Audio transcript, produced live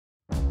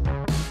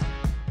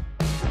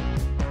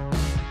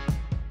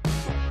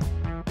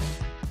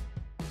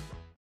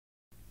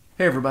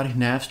Hey everybody,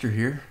 Navster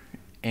here,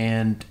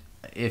 and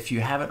if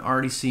you haven't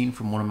already seen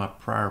from one of my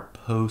prior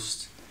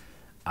posts,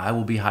 I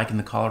will be hiking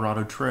the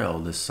Colorado Trail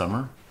this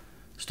summer,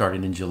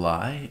 starting in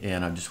July,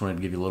 and I just wanted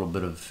to give you a little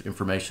bit of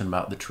information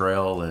about the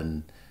trail,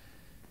 and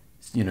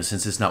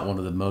since it's not one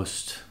of the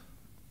most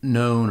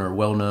known or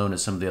well known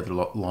as some of the other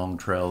long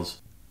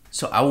trails.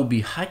 So I will be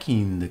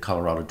hiking the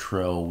Colorado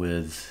Trail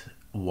with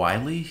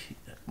Wiley.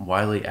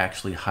 Wiley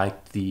actually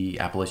hiked the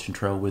Appalachian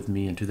Trail with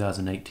me in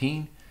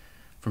 2018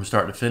 from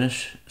start to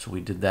finish. So we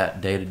did that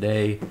day to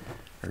day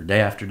or day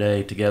after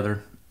day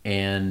together.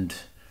 And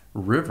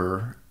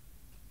River,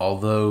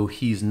 although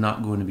he's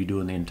not going to be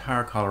doing the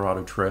entire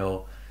Colorado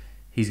Trail,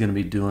 he's going to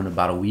be doing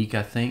about a week,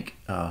 I think,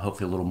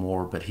 hopefully a little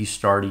more, but he's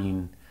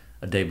starting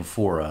a day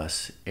before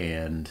us.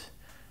 And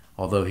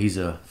although he's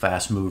a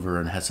fast mover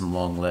and has some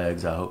long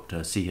legs, I hope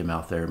to see him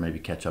out there, maybe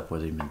catch up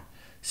with him and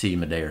see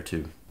him a day or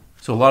two.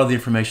 So a lot of the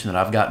information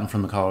that I've gotten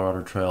from the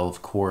Colorado Trail,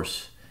 of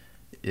course,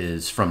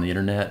 is from the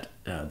internet.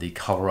 The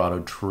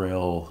Colorado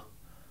Trail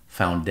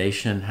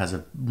Foundation has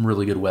a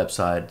really good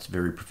website. It's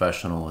very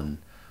professional and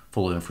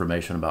full of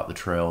information about the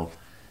trail.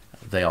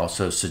 They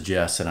also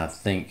suggest, and I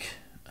think,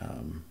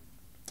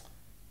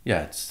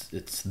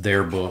 it's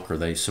their book, or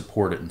they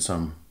support it in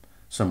some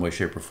way,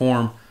 shape, or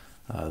form.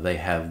 They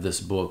have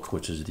this book,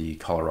 which is the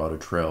Colorado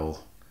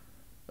Trail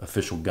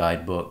official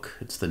guidebook.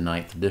 It's the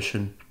 9th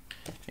edition,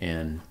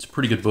 and it's a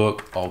pretty good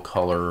book, all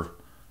color.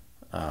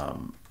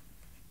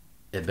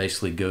 It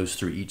basically goes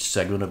through each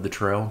segment of the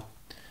trail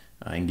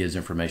and gives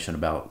information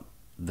about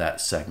that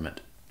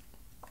segment.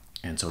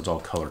 And so it's all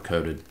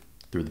color-coded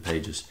through the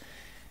pages.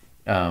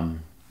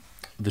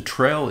 The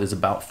trail is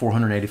about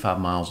 485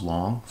 miles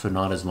long, so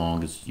not as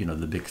long as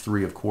the big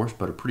three, of course,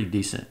 but a pretty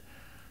decent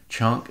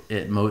chunk.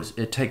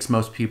 It takes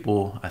most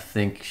people, I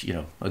think,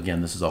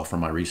 again, this is all from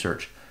my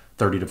research,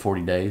 30 to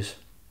 40 days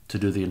to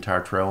do the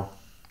entire trail.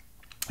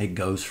 It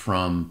goes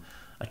from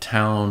a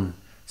town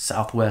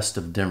southwest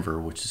of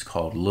Denver, which is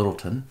called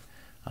Littleton,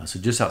 so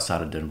just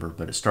outside of Denver,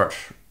 but it starts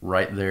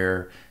right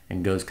there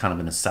and goes kind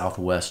of in a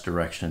southwest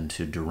direction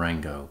to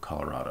Durango,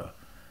 Colorado.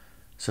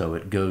 So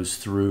it goes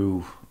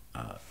through,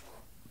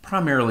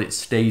 primarily it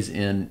stays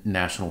in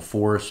national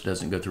forest,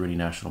 doesn't go through any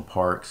national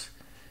parks,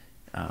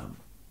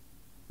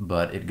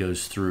 but it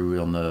goes through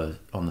on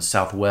the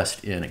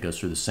southwest end, it goes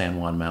through the San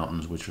Juan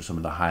Mountains, which are some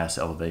of the highest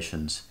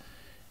elevations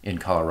in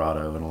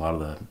Colorado, and a lot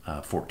of the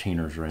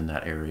 14ers are in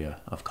that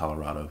area of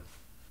Colorado.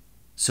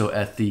 So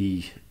at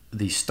the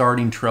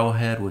starting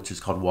trailhead, which is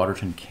called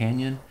Waterton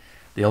Canyon,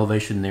 the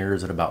elevation there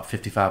is at about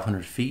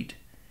 5,500 feet,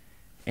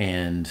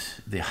 and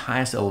the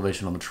highest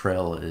elevation on the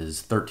trail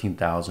is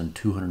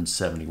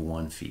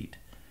 13,271 feet.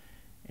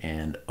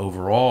 And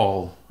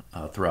overall,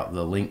 throughout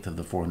the length of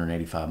the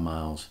 485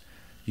 miles,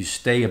 you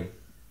stay at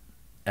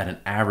an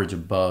average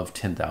above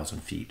 10,000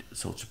 feet.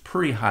 So it's a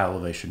pretty high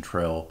elevation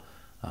trail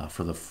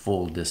for the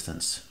full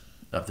distance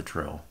of the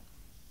trail.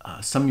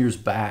 Some years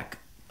back,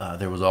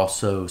 there was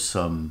also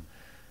some,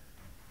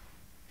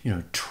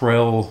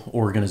 trail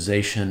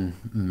organization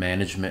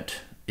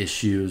management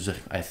issues,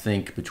 I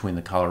think, between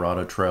the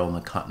Colorado Trail and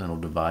the Continental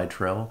Divide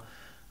Trail.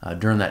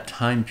 During that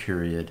time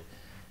period,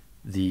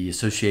 the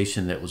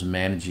association that was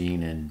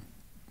managing and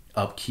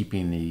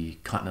upkeeping the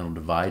Continental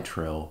Divide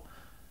Trail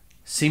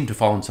seemed to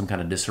fall in some kind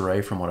of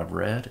disarray from what I've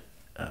read.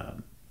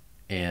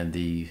 And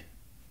the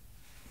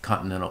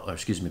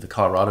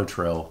Colorado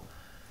Trail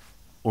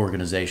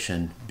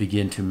organization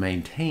begin to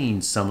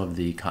maintain some of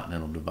the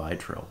Continental Divide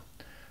Trail.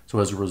 So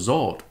as a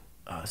result,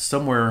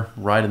 somewhere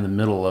right in the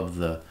middle of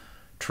the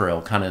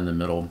trail, kind of in the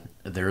middle,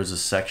 there is a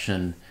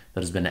section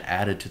that has been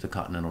added to the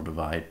Continental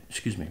Divide,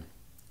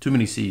 too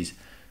many C's.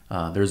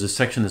 There's a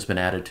section that's been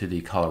added to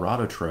the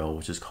Colorado Trail,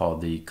 which is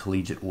called the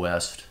Collegiate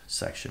West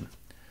section.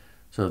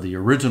 So the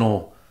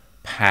original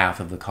path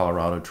of the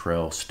Colorado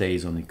Trail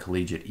stays on the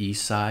Collegiate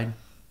East side.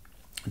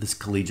 This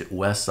Collegiate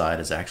West side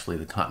is actually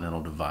the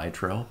Continental Divide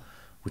Trail,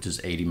 which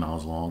is 80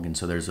 miles long. And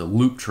so there's a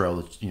loop trail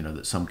that,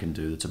 that some can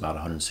do that's about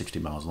 160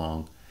 miles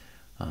long,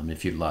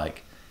 if you'd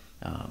like.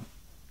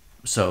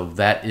 So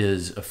that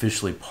is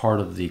officially part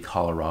of the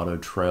Colorado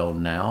Trail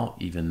now,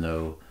 even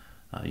though,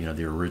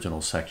 the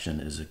original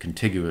section is a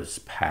contiguous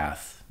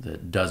path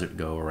that doesn't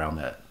go around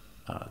that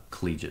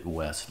Collegiate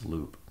West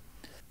loop.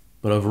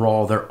 But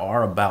overall, there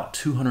are about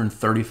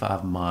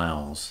 235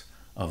 miles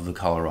of the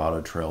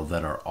Colorado Trail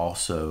that are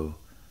also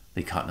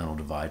the Continental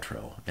Divide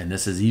Trail. And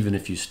this is even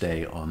if you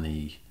stay on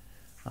the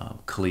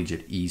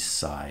Collegiate East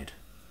side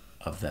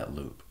of that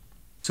loop.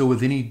 So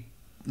with any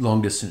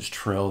long distance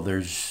trail,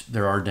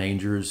 there are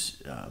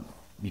dangers.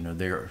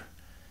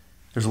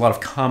 There's a lot of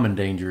common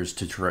dangers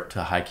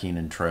to hiking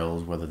and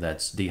trails, whether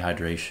that's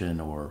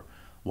dehydration or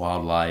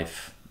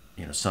wildlife,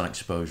 sun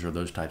exposure,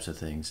 those types of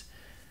things.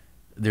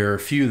 There are a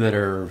few that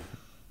are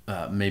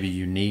maybe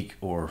unique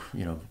or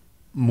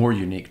more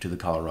unique to the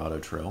Colorado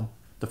Trail.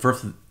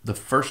 The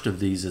first of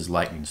these is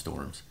lightning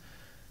storms.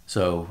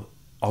 So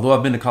although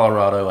I've been to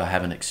Colorado, I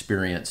haven't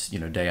experienced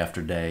day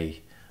after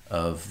day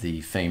of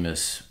the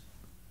famous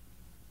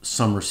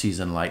summer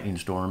season lightning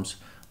storms.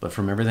 But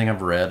from everything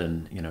I've read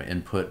and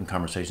input and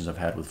conversations I've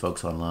had with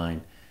folks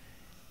online,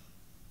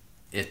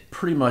 it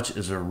pretty much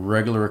is a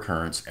regular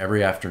occurrence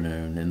every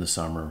afternoon in the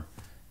summer.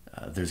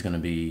 There's going to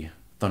be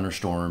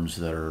thunderstorms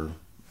that are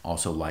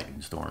also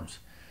lightning storms.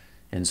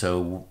 And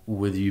so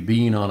with you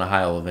being on a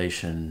high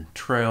elevation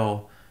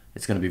trail,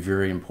 it's going to be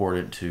very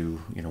important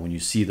to, when you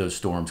see those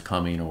storms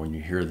coming or when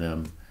you hear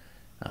them,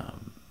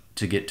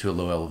 to get to a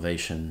low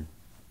elevation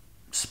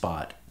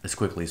spot as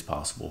quickly as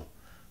possible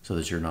so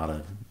that you're not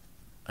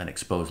an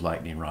exposed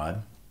lightning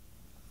rod.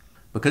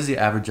 Because the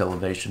average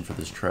elevation for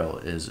this trail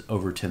is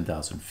over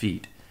 10,000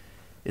 feet,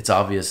 it's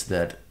obvious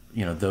that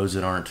those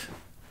that aren't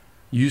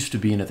used to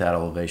being at that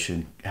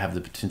elevation have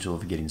the potential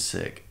of getting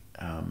sick.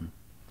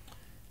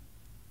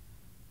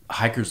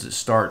 Hikers that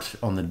start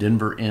on the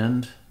Denver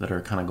end that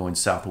are kind of going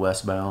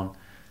southwest bound,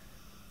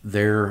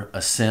 their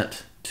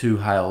ascent to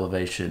high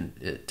elevation,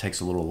 it takes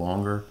a little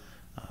longer,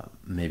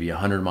 maybe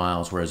 100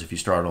 miles, whereas if you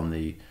start on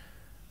the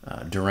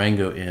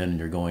Durango end and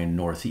you're going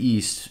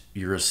northeast,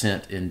 your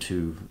ascent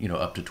into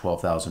up to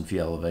 12,000 feet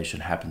elevation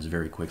happens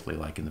very quickly,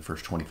 like in the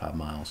first 25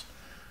 miles.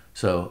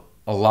 So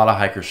a lot of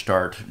hikers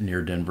start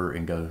near Denver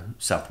and go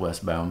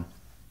southwest bound,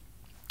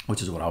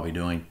 which is what I'll be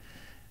doing.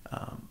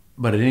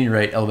 But at any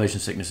rate, elevation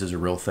sickness is a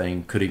real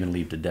thing. Could even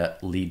lead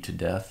to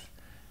death.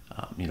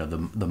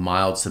 The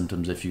mild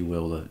symptoms, if you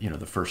will,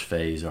 the first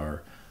phase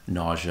are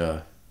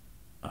nausea,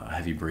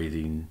 heavy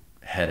breathing,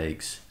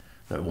 headaches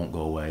that won't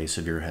go away,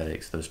 severe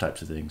headaches, those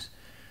types of things.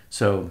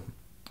 So,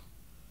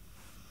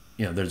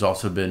 there's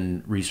also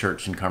been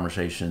research and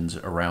conversations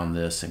around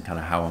this and kind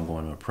of how I'm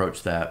going to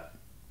approach that.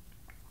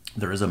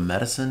 There is a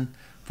medicine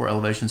for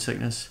elevation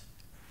sickness.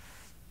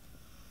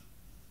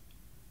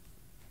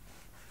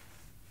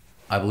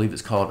 I believe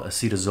it's called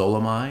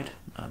acetazolamide.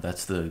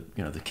 That's the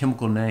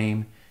chemical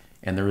name,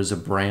 and there is a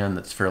brand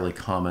that's fairly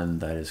common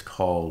that is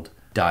called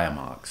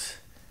Diamox.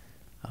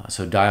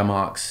 So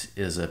Diamox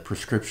is a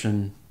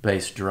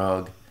prescription-based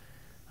drug.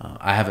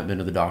 I haven't been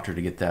to the doctor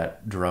to get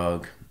that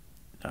drug.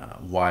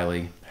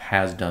 Wiley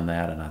has done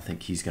that, and I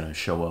think he's going to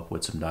show up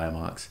with some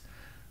Diamox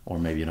or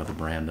maybe another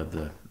brand of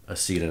the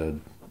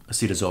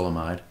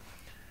acetazolamide.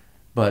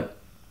 But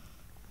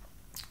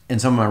in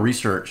some of my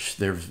research,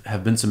 there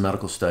have been some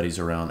medical studies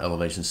around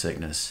elevation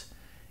sickness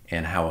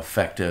and how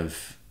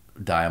effective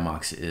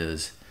Diamox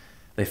is.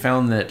 They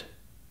found that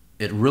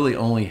it really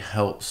only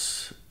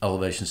helps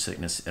elevation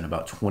sickness in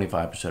about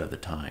 25% of the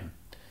time.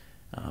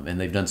 And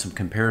they've done some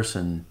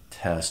comparison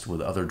tests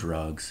with other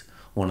drugs,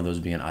 one of those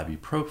being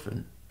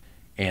ibuprofen.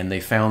 And they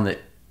found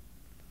that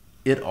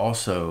it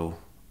also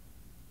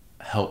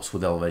helps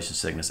with elevation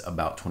sickness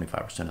about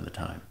 25% of the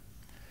time.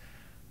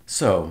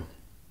 So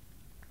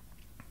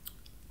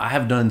I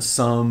have done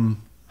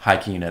some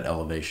hiking at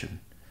elevation.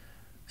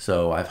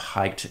 So I've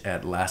hiked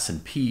at Lassen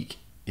Peak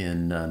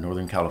in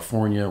Northern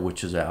California,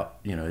 which is out,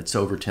 it's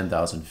over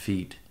 10,000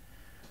 feet.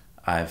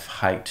 I've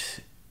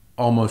hiked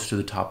almost to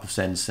the top of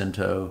San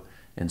Jacinto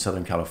in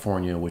Southern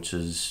California, which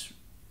is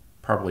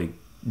probably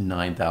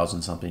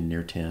 9,000 something,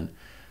 near 10.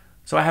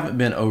 So I haven't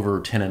been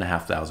over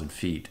 10,500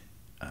 feet.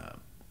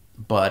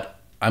 But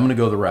I'm going to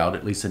go the route,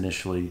 at least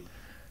initially,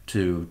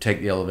 to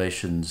take the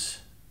elevations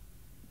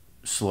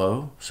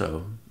slow.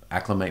 So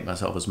acclimate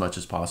myself as much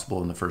as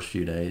possible in the first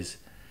few days.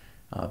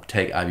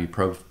 Take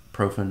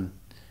ibuprofen,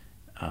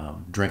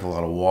 drink a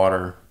lot of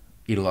water,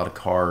 eat a lot of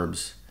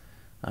carbs,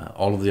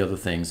 all of the other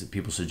things that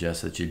people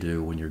suggest that you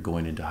do when you're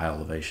going into high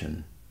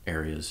elevation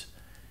areas,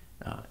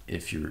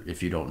 if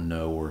you don't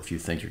know or if you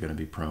think you're going to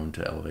be prone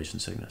to elevation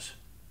sickness.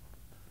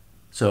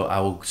 So I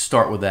will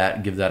start with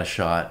that, give that a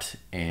shot,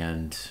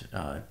 and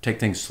take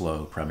things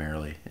slow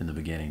primarily in the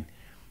beginning.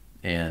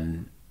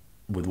 And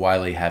with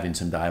Wiley having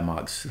some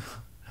Diamox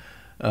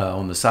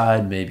on the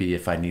side, maybe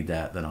if I need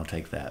that, then I'll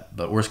take that.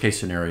 But worst case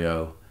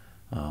scenario,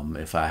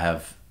 if I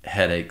have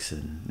headaches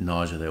and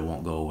nausea that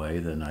won't go away,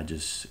 then I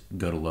just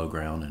go to low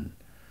ground and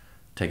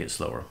take it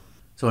slower.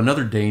 So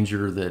another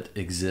danger that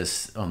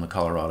exists on the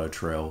Colorado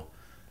Trail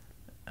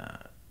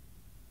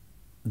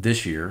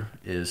this year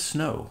is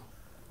snow.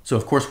 So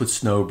of course with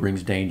snow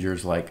brings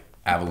dangers like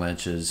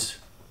avalanches,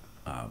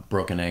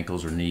 broken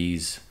ankles or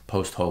knees,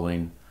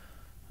 post-holing,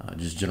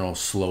 just general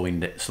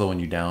slowing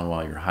you down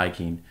while you're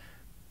hiking.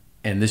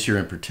 And this year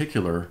in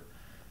particular,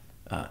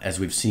 as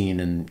we've seen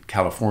in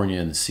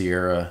California and the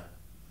Sierra,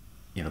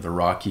 the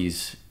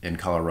Rockies in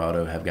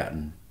Colorado have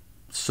gotten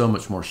so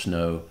much more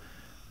snow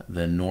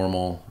than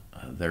normal.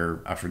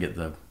 I forget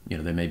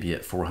they may be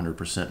at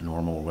 400%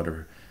 normal or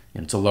whatever.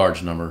 It's a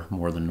large number,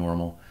 more than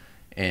normal.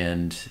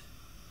 And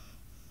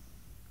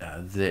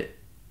that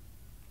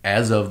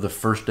as of the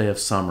first day of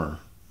summer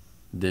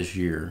this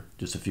year,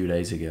 just a few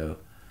days ago,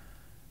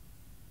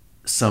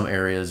 some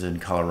areas in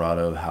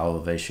Colorado, high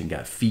elevation,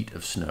 got feet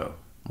of snow,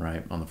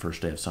 right, on the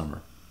first day of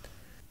summer.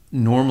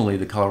 Normally,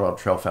 the Colorado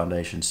Trail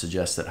Foundation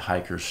suggests that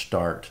hikers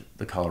start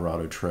the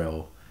Colorado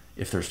Trail,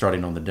 if they're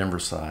starting on the Denver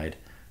side,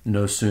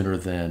 no sooner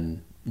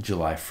than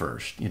July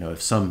 1st.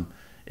 If some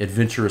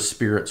adventurous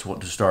spirits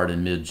want to start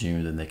in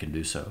mid-June, then they can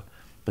do so.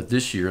 But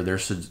this year,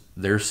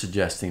 they're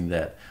suggesting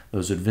that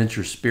those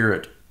adventure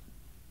spirit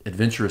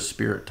adventurous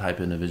spirit type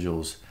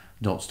individuals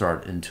don't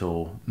start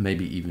until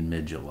maybe even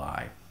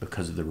mid-July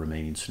because of the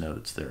remaining snow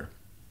that's there.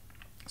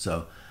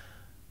 So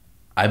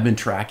I've been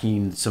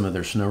tracking some of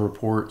their snow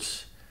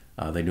reports.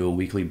 They do a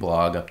weekly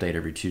blog update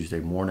every Tuesday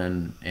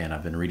morning, and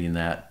I've been reading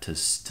that to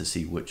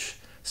see which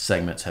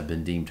segments have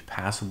been deemed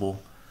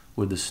passable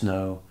with the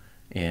snow.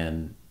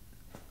 And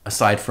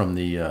aside from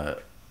the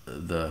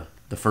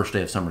first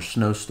day of summer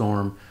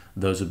snowstorm,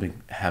 those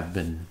have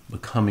been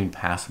becoming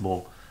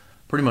passable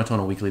pretty much on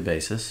a weekly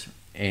basis.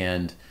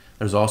 And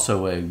there's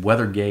also a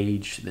weather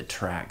gauge that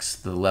tracks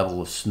the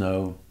level of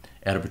snow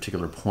at a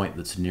particular point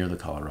that's near the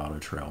Colorado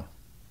Trail.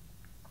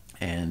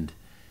 And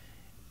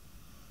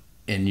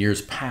in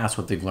years past,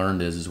 what they've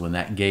learned is when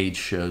that gauge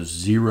shows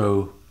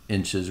 0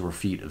 inches or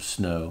feet of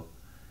snow,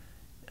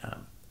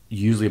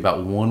 usually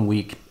about 1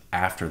 week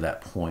after that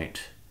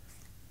point,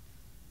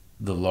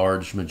 the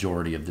large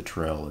majority of the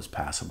trail is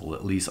passable,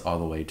 at least all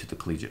the way to the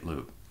collegiate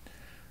loop.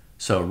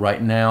 So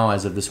right now,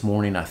 as of this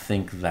morning, I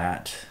think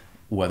that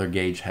weather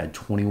gauge had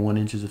 21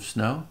 inches of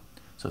snow,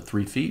 so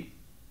 3 feet.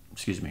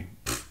 Excuse me,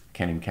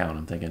 can't even count.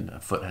 I'm thinking a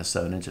foot has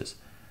 7 inches,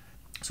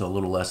 so a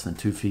little less than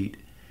 2 feet.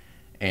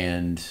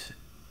 And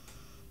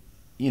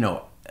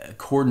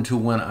according to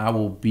when I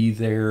will be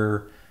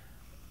there,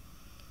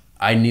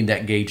 I need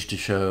that gauge to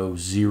show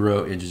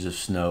 0 inches of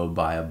snow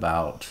by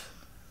about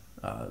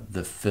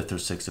the 5th or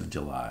 6th of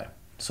July.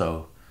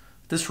 So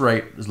at this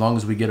rate, as long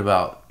as we get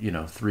about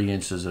 3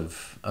 inches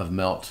of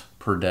melt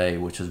per day,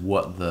 which is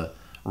what the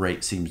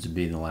rate seems to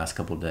be in the last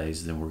couple of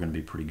days, then we're going to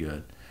be pretty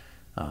good.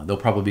 There'll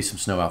probably be some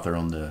snow out there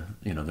on the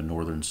the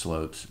northern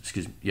slopes.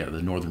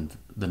 The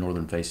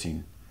northern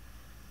facing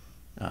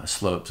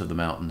slopes of the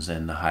mountains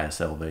and the highest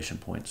elevation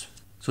points.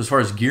 So as far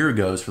as gear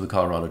goes for the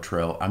Colorado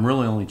Trail, I'm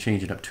really only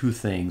changing up 2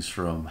 things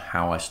from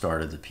how I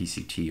started the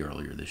PCT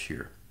earlier this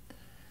year.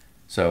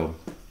 So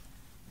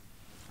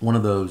one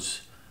of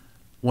those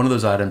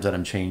items that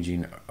I'm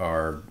changing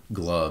are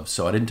gloves.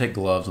 So I didn't take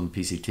gloves on the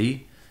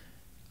PCT.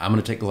 I'm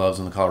going to take gloves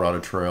on the Colorado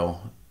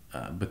Trail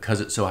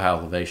because it's so high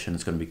elevation.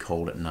 It's going to be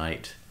cold at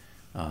night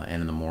and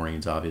in the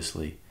mornings.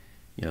 Obviously,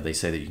 they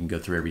say that you can go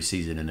through every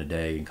season in a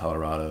day in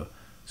Colorado.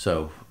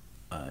 So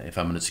if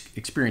I'm going to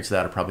experience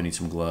that, I probably need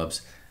some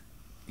gloves.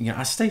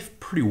 I stay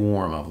pretty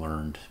warm, I've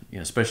learned,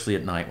 especially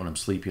at night when I'm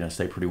sleeping, I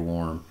stay pretty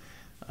warm.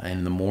 And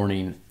in the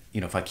morning,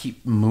 if I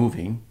keep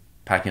moving,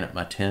 packing up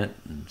my tent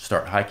and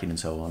start hiking and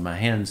so on, my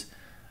hands,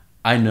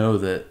 I know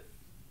that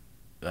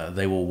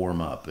they will warm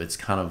up. It's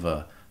kind of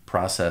a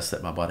process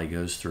that my body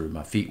goes through.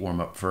 My feet warm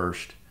up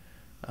first,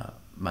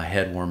 my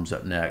head warms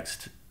up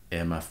next,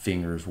 and my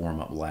fingers warm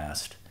up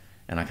last.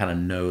 And I kind of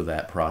know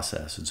that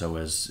process. And so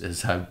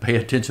as I pay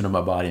attention to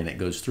my body and it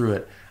goes through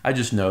it, I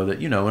just know that,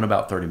 in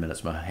about 30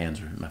 minutes,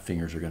 my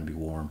fingers are going to be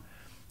warm,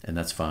 and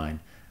that's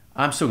fine.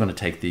 I'm still going to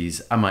take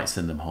these. I might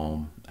send them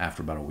home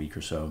after about a week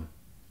or so,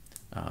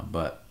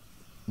 but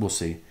we'll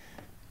see.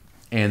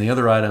 And the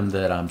other item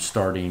that I'm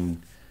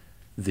starting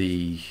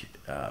the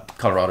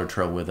Colorado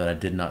Trail with that I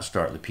did not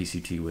start the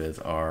PCT with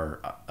are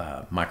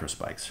micro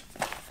spikes.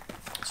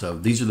 So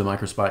these are the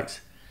micro spikes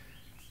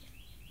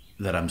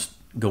that I'm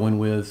going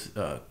with.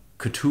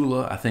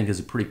 Catula, I think, is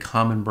a pretty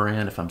common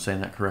brand, if I'm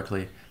saying that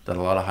correctly, that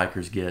a lot of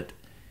hikers get.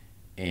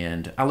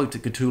 And I looked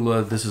at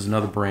Catula. This is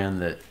another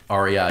brand that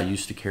REI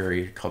used to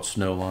carry called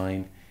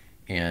Snowline,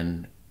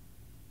 and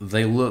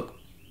they look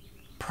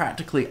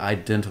practically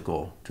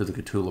identical to the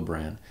Catula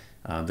brand.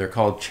 They're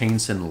called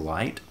Chainsin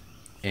Light,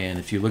 and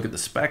if you look at the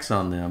specs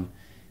on them,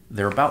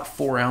 they're about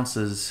 4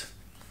 ounces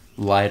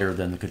lighter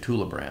than the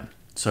Catula brand.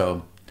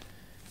 So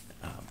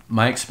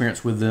my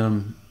experience with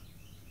them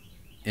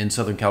in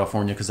Southern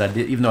California, because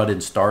even though I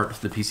didn't start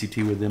the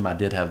PCT with them, I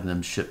did have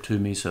them shipped to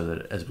me so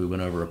that as we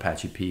went over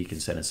Apache Peak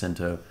and San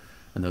Jacinto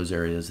and those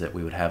areas that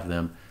we would have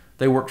them.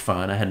 They worked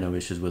fine. I had no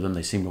issues with them.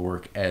 They seemed to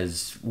work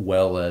as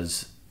well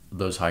as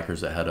those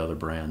hikers that had other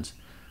brands.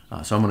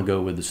 So I'm going to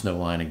go with the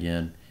Snowline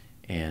again.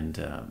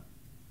 And,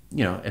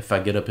 if I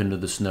get up into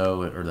the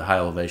snow or the high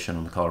elevation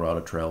on the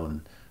Colorado Trail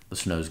and the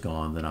snow's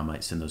gone, then I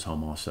might send those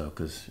home also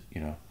because,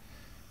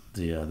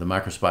 the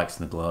micro spikes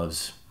and the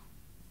gloves,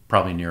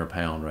 probably near a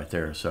pound right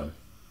there. So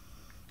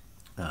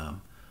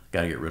got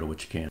to get rid of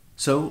what you can.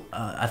 So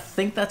I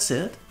think that's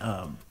it.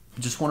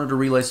 Just wanted to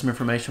relay some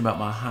information about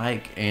my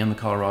hike and the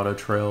Colorado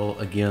Trail.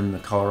 Again, the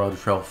Colorado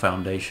Trail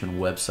Foundation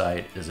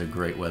website is a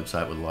great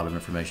website with a lot of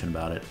information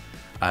about it.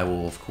 I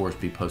will, of course,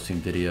 be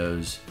posting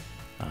videos.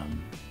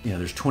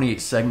 There's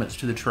 28 segments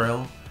to the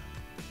trail.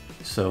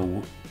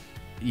 So,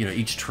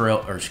 each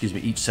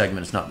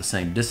segment is not the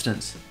same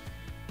distance,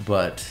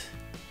 but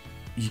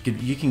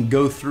you can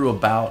go through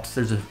about,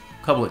 there's a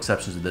couple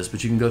exceptions to this,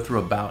 but you can go through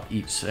about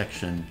each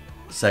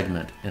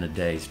segment in a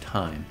day's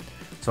time.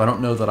 So I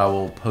don't know that I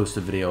will post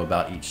a video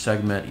about each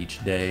segment,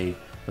 each day,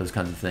 those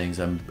kinds of things.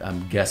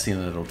 I'm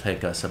guessing that it'll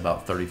take us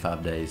about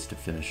 35 days to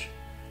finish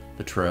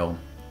the trail,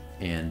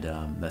 and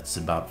that's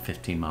about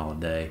 15 miles a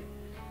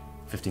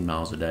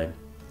day.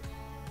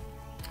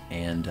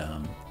 And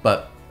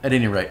but at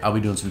any rate, I'll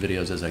be doing some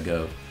videos as I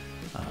go.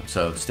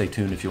 So stay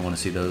tuned if you want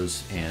to see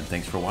those, and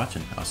thanks for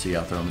watching. I'll see you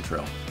out there on the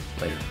trail.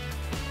 Later.